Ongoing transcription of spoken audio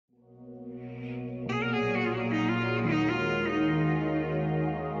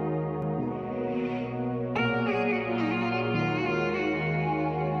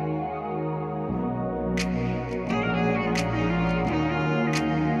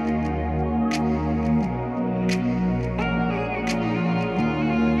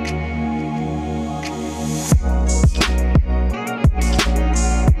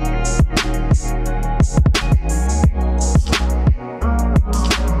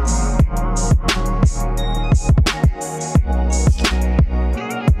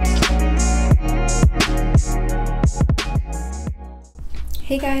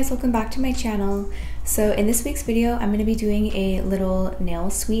guys, welcome back to my channel. So in this week's video, I'm going to be doing a little nail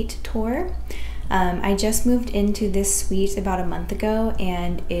suite tour. I just moved into this suite about a month ago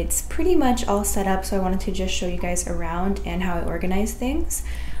and it's pretty much all set up, so I wanted to just show you guys around and how I organize things.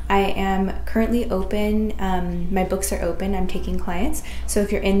 I am currently open, my books are open, I'm taking clients. So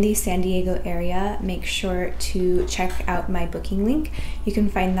if you're in the San Diego area, make sure to check out my booking link. You can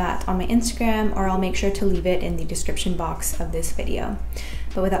find that on my Instagram, or I'll make sure to leave it in the description box of this video.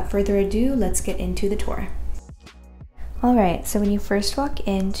 But without further ado, let's get into the tour. Alright, so when you first walk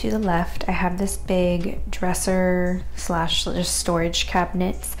in to the left, I have this big dresser slash just storage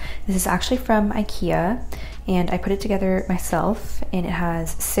cabinets. This is actually from Ikea, and I put it together myself, and it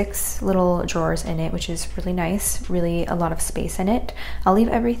has 6 little drawers in it, which is really nice, really a lot of space in it. I'll leave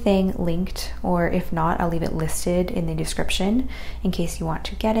everything linked, or if not, I'll leave it listed in the description in case you want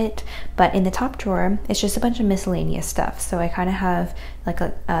to get it. But in the top drawer, it's just a bunch of miscellaneous stuff. So I kind of have like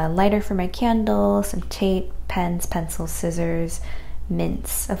a lighter for my candle, some tape, pens, pencils, scissors,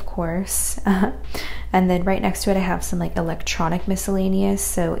 mints, of course. And then right next to it I have some like electronic miscellaneous,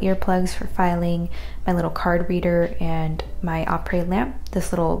 so earplugs for filing, my little card reader, and my opera lamp.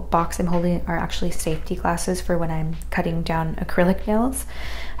 This little box I'm holding are actually safety glasses for when I'm cutting down acrylic nails.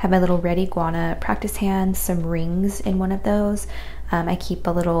 I have my little red iguana practice hands, some rings in one of those. I keep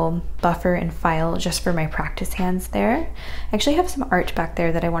a little buffer and file just for my practice hands there. I actually have some art back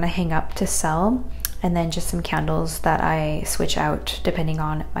there that I want to hang up to sell, and then just some candles that I switch out depending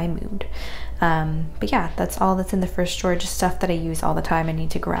on my mood. But yeah, that's all that's in the first drawer, just stuff that I use all the time I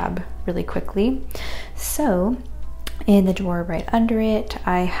need to grab really quickly. So in the drawer right under it,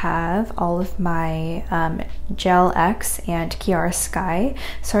 I have all of my Gel X and Chiara Sky.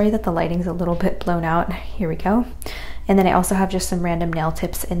 Sorry that the lighting's a little bit blown out. Here we go. And then I also have just some random nail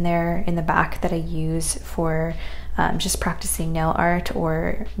tips in there in the back that I use for just practicing nail art,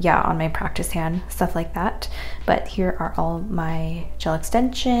 or yeah, on my practice hand, stuff like that. But here are all my gel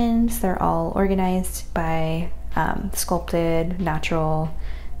extensions. They're all organized by sculpted, natural,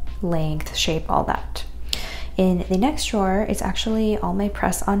 length, shape, all that. In the next drawer, it's actually all my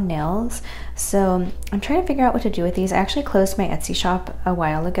press-on nails. So I'm trying to figure out what to do with these. I actually closed my Etsy shop a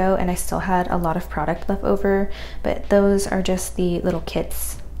while ago and I still had a lot of product left over, but those are just the little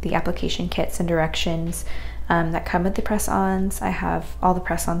kits, the application kits and directions that come with the press-ons. I have all the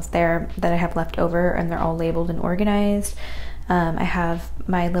press-ons there that I have left over, and they're all labeled and organized. I have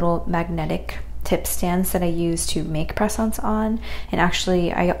my little magnetic tip stands that I use to make press-ons on, and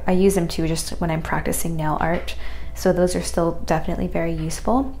actually I use them too just when I'm practicing nail art, so those are still definitely very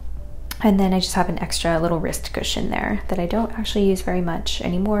useful. And then I just have an extra little wrist cushion there that I don't actually use very much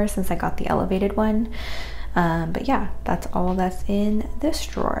anymore since I got the elevated one. But yeah, that's all that's in this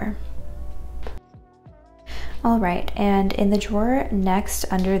drawer. Alright, and in the drawer next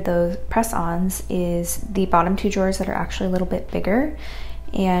under those press-ons is the bottom 2 drawers that are actually a little bit bigger.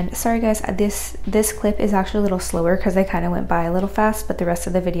 And sorry guys, this clip is actually a little slower because I kind of went by a little fast, but the rest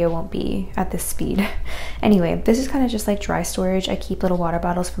of the video won't be at this speed. Anyway, this is kind of just like dry storage. I keep little water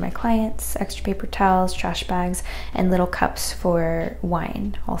bottles for my clients, extra paper towels, trash bags, and little cups for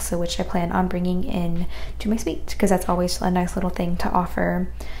wine also, which I plan on bringing in to my suite because that's always a nice little thing to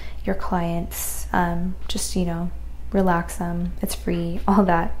offer your clients. Just, you know, relax them, it's free, all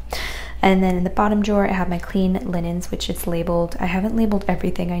that. And then in the bottom drawer, I have my clean linens, which is labeled. I haven't labeled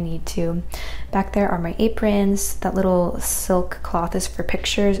everything I need to. Back there are my aprons. That little silk cloth is for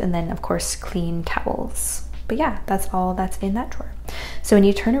pictures, and then of course clean towels. But yeah, that's all that's in that drawer. So when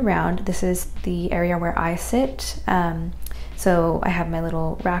you turn around, this is the area where I sit. So I have my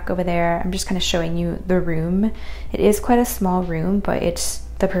little rack over there. I'm just kind of showing you the room. It is quite a small room, but it's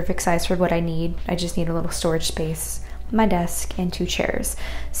the perfect size for what I need. I just need a little storage space, my desk, and 2 chairs.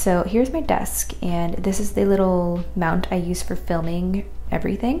 So here's my desk, and this is the little mount I use for filming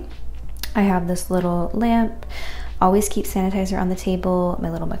everything. I have this little lamp, always keep sanitizer on the table, my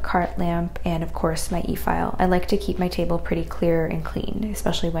little Macart lamp, and of course my e-file. I like to keep my table pretty clear and clean,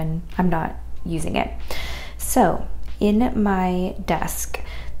 especially when I'm not using it. So in my desk,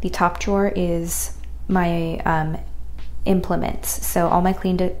 the top drawer is my implements. So all my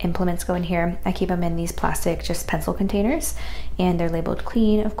cleaned implements go in here. I keep them in these plastic just pencil containers, and they're labeled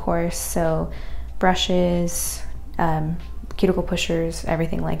clean, of course. So brushes, cuticle pushers,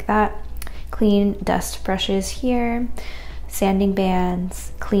 everything like that. Clean dust brushes here, sanding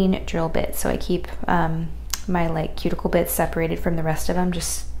bands, clean drill bits. So I keep my like cuticle bits separated from the rest of them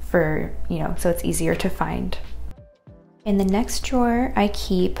just for, you know, so it's easier to find. In the next drawer, I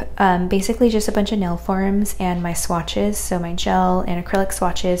keep basically just a bunch of nail forms and my swatches, so my gel and acrylic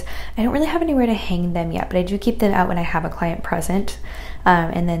swatches. I don't really have anywhere to hang them yet, but I do keep them out when I have a client present.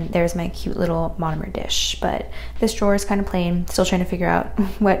 And then there's my cute little monomer dish. But this drawer is kind of plain. Still trying to figure out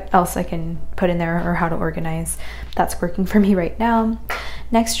what else I can put in there or how to organize. That's working for me right now.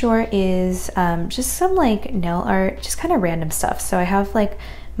 Next drawer is just some like nail art, just kind of random stuff. So I have like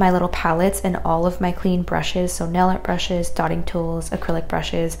my little palettes and all of my clean brushes, so nail art brushes, dotting tools, acrylic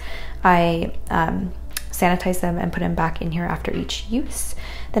brushes. I sanitize them and put them back in here after each use.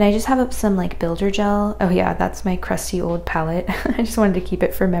 Then I just have up some like builder gel. Oh yeah, that's my crusty old palette. I just wanted to keep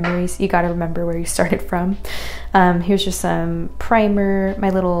it for memories. You gotta remember where you started from. Here's just some primer, my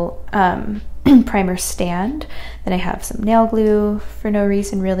little primer stand. Then I have some nail glue for no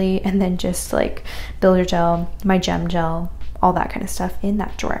reason really, and then just like builder gel, my gem gel, all that kind of stuff in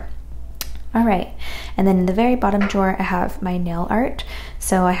that drawer. All right, and then in the very bottom drawer I have my nail art.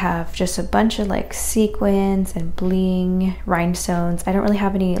 So I have just a bunch of like sequins and bling, rhinestones. I don't really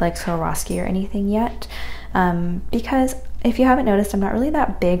have any like Swarovski or anything yet, because if you haven't noticed, I'm not really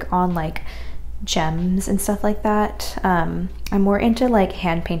that big on like gems and stuff like that. I'm more into like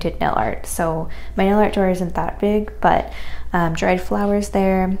hand painted nail art, so my nail art drawer isn't that big, but dried flowers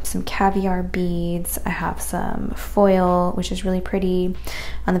there, some caviar beads, I have some foil which is really pretty,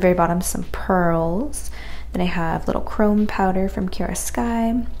 on the very bottom some pearls, then I have little chrome powder from Kiara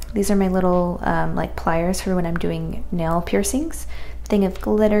Sky. These are my little like pliers for when I'm doing nail piercings, thing of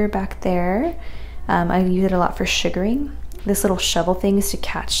glitter back there. I use it a lot for sugaring. This little shovel thing is to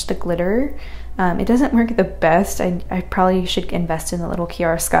catch the glitter. It doesn't work the best. I probably should invest in the little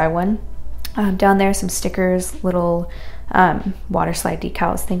Kiara Sky one. Down there, some stickers, little water slide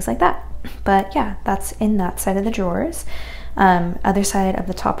decals, things like that. But yeah, that's in that side of the drawers. Other side of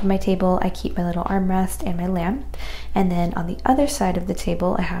the top of my table, I keep my little armrest and my lamp. And then on the other side of the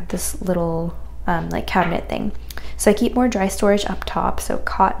table, I have this little like cabinet thing. So I keep more dry storage up top. So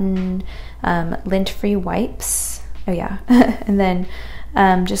cotton, lint-free wipes. Oh yeah. And then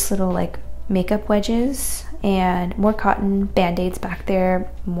just little like makeup wedges and more cotton, band-aids back there,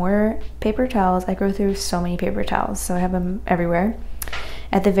 more paper towels. I go through so many paper towels, so I have them everywhere.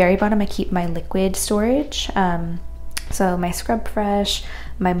 At the very bottom I keep my liquid storage, so my Scrub Fresh,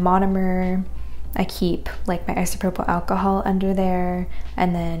 my monomer, I keep like my isopropyl alcohol under there,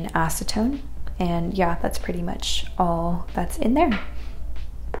 and then acetone. And yeah, that's pretty much all that's in there.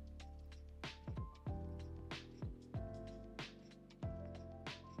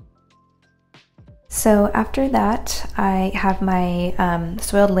 So after that, I have my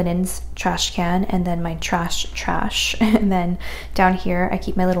soiled linens trash can, and then my trash. And then down here, I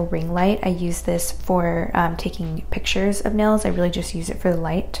keep my little ring light. I use this for taking pictures of nails. I really just use it for the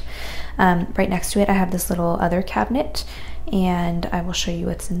light. Right next to it, I have this little other cabinet, and I will show you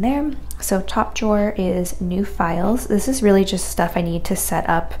what's in there. So top drawer is new files. This is really just stuff I need to set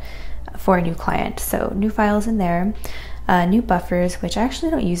up for a new client. So new files in there. New buffers, which I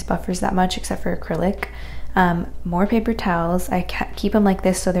actually don't use buffers that much except for acrylic. More paper towels. I keep them like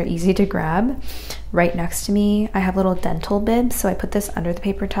this so they're easy to grab. Right next to me, I have little dental bibs, so I put this under the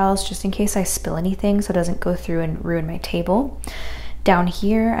paper towels just in case I spill anything so it doesn't go through and ruin my table. Down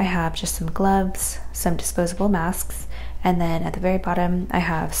here, I have just some gloves, some disposable masks, and then at the very bottom, I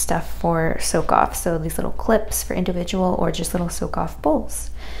have stuff for soak-off. So these little clips for individual or just little soak-off bowls.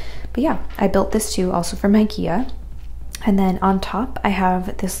 But yeah, I built this too, also from Ikea. And then on top, I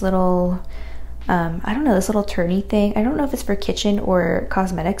have this little, I don't know, this little turny thing. I don't know if it's for kitchen or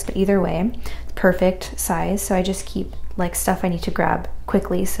cosmetics, but either way, it's perfect size. So I just keep like stuff I need to grab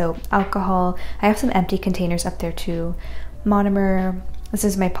quickly. So alcohol, I have some empty containers up there too. Monomer, this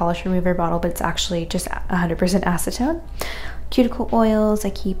is my polish remover bottle, but it's actually just 100% acetone. Cuticle oils,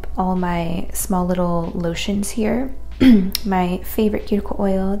 I keep all my small little lotions here. My favorite cuticle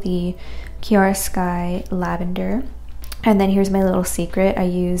oil, the Kiara Sky Lavender. And then here's my little secret. I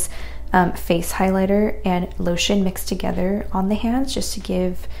use face highlighter and lotion mixed together on the hands just to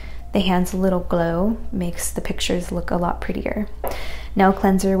give the hands a little glow. Makes the pictures look a lot prettier. Nail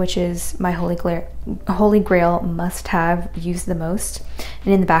cleanser, which is my holy grail must have, used the most.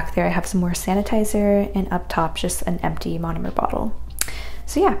 And in the back there I have some more sanitizer, and up top just an empty monomer bottle.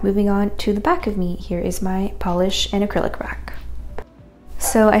 So yeah, moving on to the back of me, here is my polish and acrylic rack.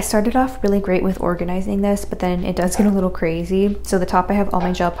 So I started off really great with organizing this, but then it does get a little crazy. So the top I have all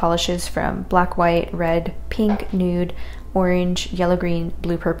my gel polishes from black, white, red, pink, nude, orange, yellow, green,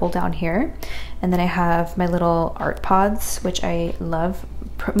 blue, purple down here. And then I have my little art pods, which I love.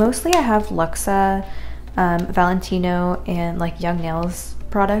 Mostly I have Luxa, Valentino, and like Young Nails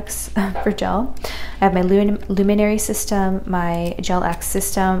products for gel. I have my Luminary system, my Gel X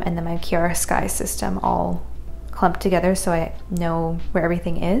system, and then my Kiara Sky system all clumped together so I know where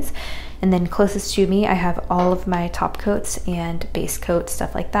everything is. And then closest to me, I have all of my top coats and base coats,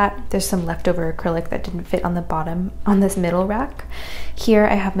 stuff like that. There's some leftover acrylic that didn't fit on the bottom on this middle rack. Here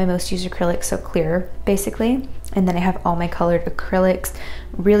I have my most used acrylic, so clear basically. And then I have all my colored acrylics,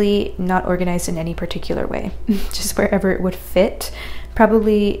 really not organized in any particular way, just wherever it would fit.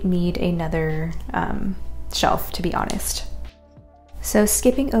 Probably need another shelf, to be honest. So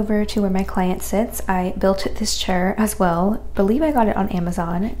skipping over to where my client sits, I built this chair as well. Believe I got it on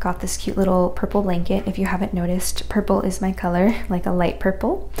Amazon. Got this cute little purple blanket. If you haven't noticed, purple is my color, like a light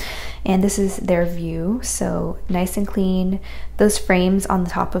purple. And this is their view, so nice and clean. Those frames on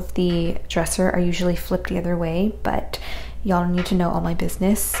the top of the dresser are usually flipped the other way, but y'all need to know all my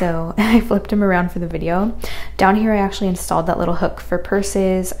business, so I flipped them around for the video. Down here I actually installed that little hook for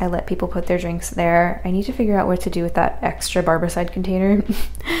purses. I let people put their drinks there. I need to figure out what to do with that extra Barbicide container.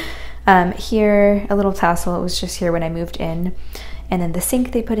 Here, a little tassel. It was just here when I moved in. And then the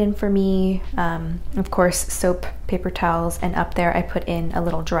sink they put in for me, of course soap, paper towels, and up there I put in a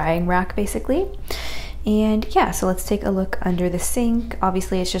little drying rack basically. And yeah, so let's take a look under the sink.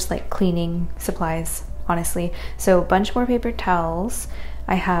 Obviously it's just like cleaning supplies, honestly. So a bunch more paper towels.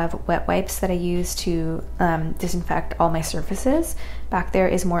 I have wet wipes that I use to disinfect all my surfaces. Back there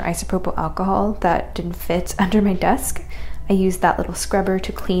is more isopropyl alcohol that didn't fit under my desk. I used that little scrubber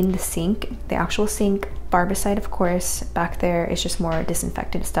to clean the sink, the actual sink. Barbicide, of course. Back there is just more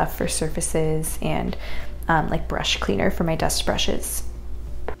disinfectant stuff for surfaces and like brush cleaner for my dust brushes.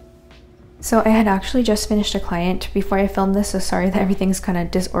 So I had actually just finished a client before I filmed this, so sorry that everything's kind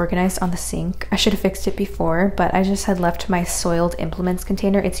of disorganized on the sink. I should have fixed it before, but I just had left my soiled implements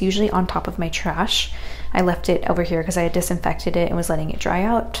container. It's usually on top of my trash. I left it over here because I had disinfected it and was letting it dry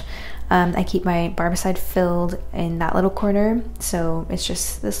out. I keep my Barbicide filled in that little corner, so it's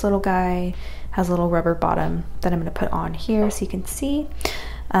just this little guy, has a little rubber bottom that I'm going to put on here so you can see.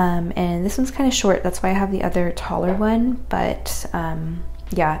 And this one's kind of short, that's why I have the other taller one, but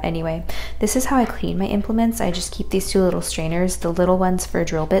yeah, anyway, this is how I clean my implements. I just keep these two little strainers, the little ones for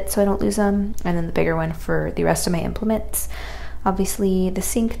drill bits so I don't lose them, and then the bigger one for the rest of my implements. Obviously the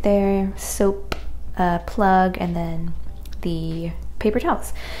sink there, soap, plug, and then the paper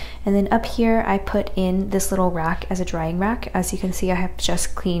towels. And then up here I put in this little rack as a drying rack. As you can see, I have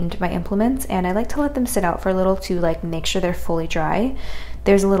just cleaned my implements and I like to let them sit out for a little to like make sure they're fully dry.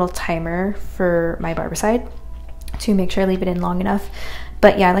 There's a little timer for my Barbicide to make sure I leave it in long enough.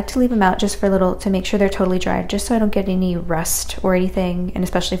 But yeah, I like to leave them out just for a little to make sure they're totally dry, just so I don't get any rust or anything, and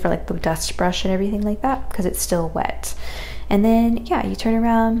especially for like the dust brush and everything like that, because it's still wet. And then yeah, you turn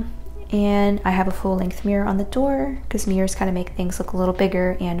around and I have a full length mirror on the door because mirrors kind of make things look a little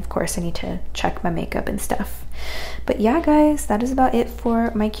bigger, and of course I need to check my makeup and stuff. But yeah guys, that is about it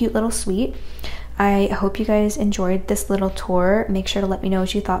for my cute little suite. I hope you guys enjoyed this little tour. Make sure to let me know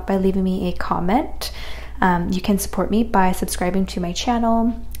what you thought by leaving me a comment. You can support me by subscribing to my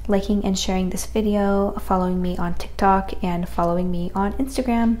channel, liking and sharing this video, following me on TikTok, and following me on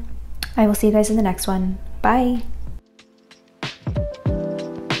Instagram. I will see you guys in the next one. Bye!